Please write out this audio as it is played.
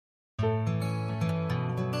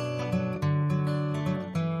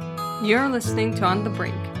You're listening to On the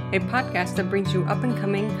Brink, a podcast that brings you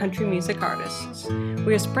up-and-coming country music artists.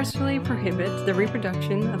 We expressly prohibit the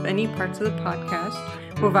reproduction of any parts of the podcast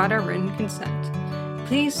without our written consent.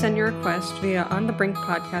 Please send your request via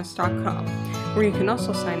onthebrinkpodcast.com, where you can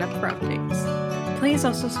also sign up for updates. Please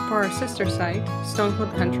also support our sister site,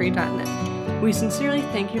 stonecoldcountry.net. We sincerely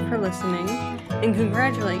thank you for listening and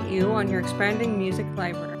congratulate you on your expanding music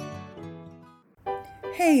library.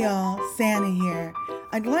 Hey y'all, Santa here.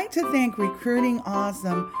 I'd like to thank Recruiting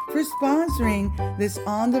Awesome for sponsoring this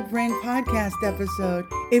On the Brink podcast episode.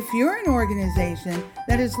 If you're an organization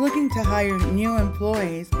that is looking to hire new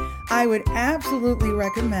employees, I would absolutely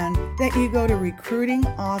recommend that you go to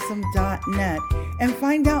recruitingawesome.net and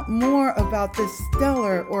find out more about this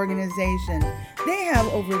stellar organization. They have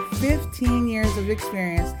over 15 years of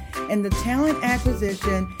experience in the talent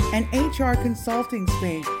acquisition and HR consulting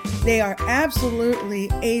space. They are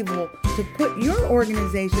absolutely able to put your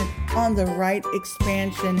organization on the right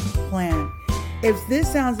expansion plan. If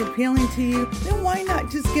this sounds appealing to you, then why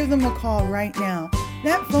not just give them a call right now?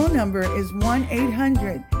 That phone number is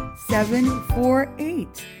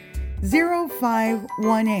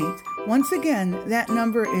 1-800-748-0518. Once again, that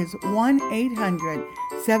number is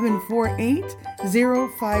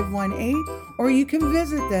 1-800-748-0518, or you can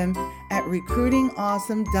visit them at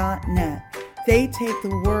recruitingawesome.net. They take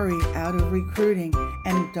the worry out of recruiting,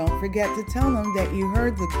 and don't forget to tell them that you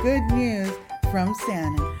heard the good news from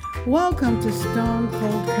Santa. Welcome to Stone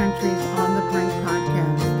Cold Country's On the Brink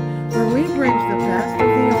podcast, where we bridge the best of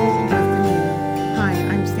the old with the new. Hi,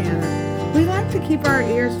 I'm Santa. We like to keep our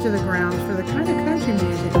ears to the ground for the kind of country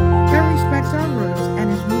music that respects our roots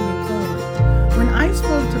and is moving forward. When I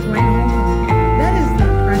spoke to Blaine, that is the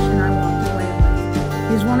impression I walked away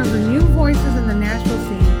with. He's one of the new voices in the Nashville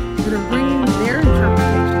scene that are bringing their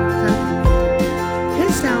interpretation of country music.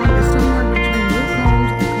 His sound is somewhere between Luke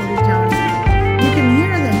Combs and Cody Johnson. You can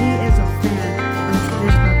hear that he is a fan of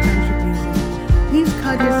traditional country music. He's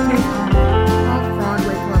cut his teeth on the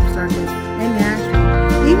off-Broadway club circuit in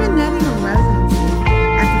Nashville, even netting a residency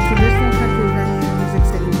at the traditional country venue Music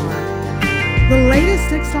City Bar. The latest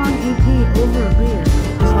 6-song EP, Over a Beer,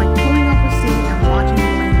 is like pulling up a seat and watching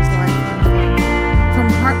Blaine's life unfold.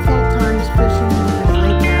 From heartfelt times fishing in his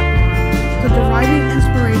lake to deriving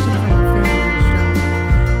inspiration from a family show.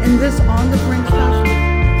 In this On the Brink special,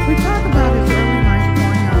 we talk about his early life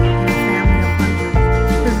growing up in a family of hunters,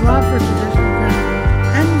 his love for traditional country,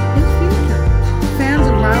 and his future. Fans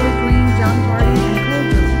of Riley Green, John Pardi, and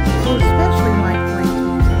Cojo will especially like Blaine's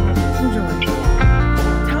music. Enjoy.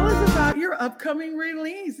 Tell us about your upcoming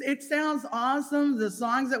release. It sounds awesome. The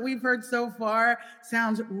songs that we've heard so far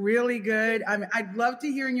sounds really good. I mean, I'd love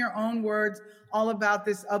to hear in your own words all about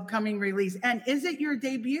this upcoming release. And is it your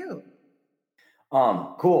debut?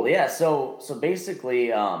 Cool. Yeah. So basically,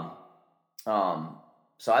 so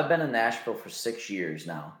I've been in Nashville for 6 years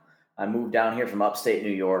now. I moved down here from upstate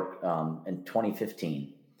New York, in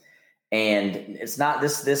 2015. And it's not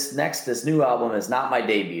this new album is not my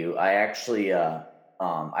debut. I actually,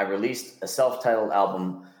 I released a self-titled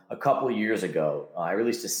album a couple of years ago. I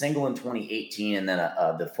released a single in 2018 and then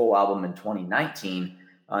the full album in 2019.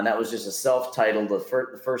 And that was just a self-titled, the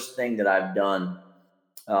first thing that I've done,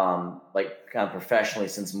 like kind of professionally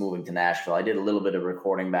since moving to Nashville. I did a little bit of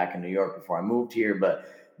recording back in New York before I moved here, but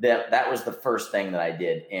that was the first thing that I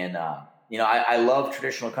did. And, I love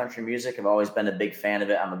traditional country music. I've always been a big fan of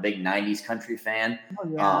it. I'm a big 90s country fan. Oh,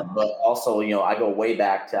 yeah. But also, I go way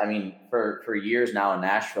back to, for years now in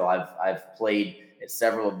Nashville, I've played at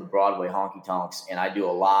several of the Broadway honky tonks, and I do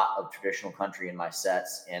a lot of traditional country in my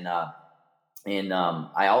sets. And I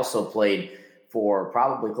also played for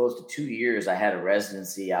probably close to 2 years. I had a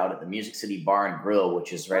residency out at the Music City Bar and Grill,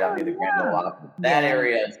 which is right out near the Grand Ole Opry. That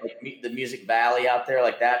area is like the Music Valley out there.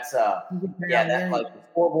 Like that's, that like the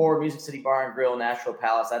scoreboard, Music City Bar and Grill, Nashville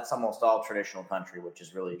Palace. That's almost all traditional country, which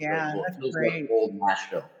is really, really cool. It feels like old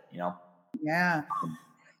Nashville, Yeah.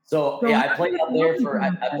 So I played out there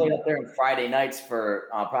on Friday nights for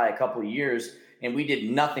probably a couple of years. And we did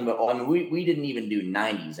nothing but, we didn't even do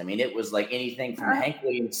 90s. It was like anything from Hank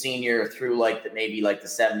Williams Sr. through maybe the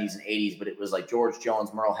 70s and 80s, but it was like George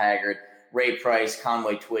Jones, Merle Haggard, Ray Price,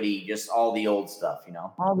 Conway Twitty, just all the old stuff,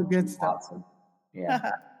 All the good stuff. Awesome.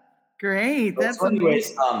 Yeah. Great. So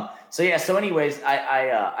anyways,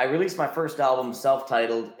 I released my first album,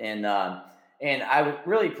 self-titled, and I was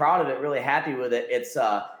really proud of it, really happy with it. It's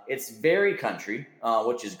very country,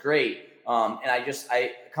 which is great. And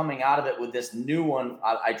I coming out of it with this new one,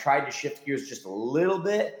 I tried to shift gears just a little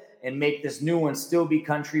bit and make this new one still be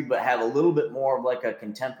country, but have a little bit more of like a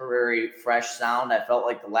contemporary, fresh sound. I felt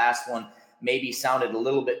like the last one maybe sounded a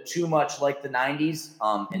little bit too much like the 90s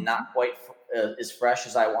and not quite as fresh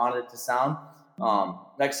as I wanted it to sound.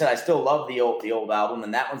 Like I said, I still love the old album,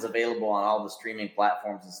 and that one's available on all the streaming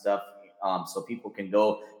platforms and stuff. So people can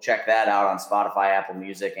go check that out on Spotify, Apple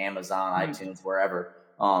Music, Amazon, iTunes, wherever.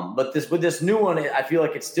 But with this new one, I feel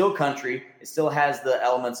like it's still country. It still has the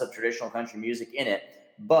elements of traditional country music in it,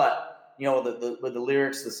 but with the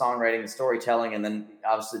lyrics, the songwriting, the storytelling, and then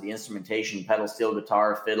obviously the instrumentation, pedal steel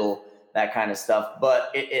guitar, fiddle, that kind of stuff.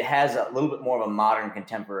 But it has a little bit more of a modern,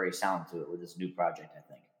 contemporary sound to it with this new project, I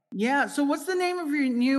think. Yeah. So what's the name of your new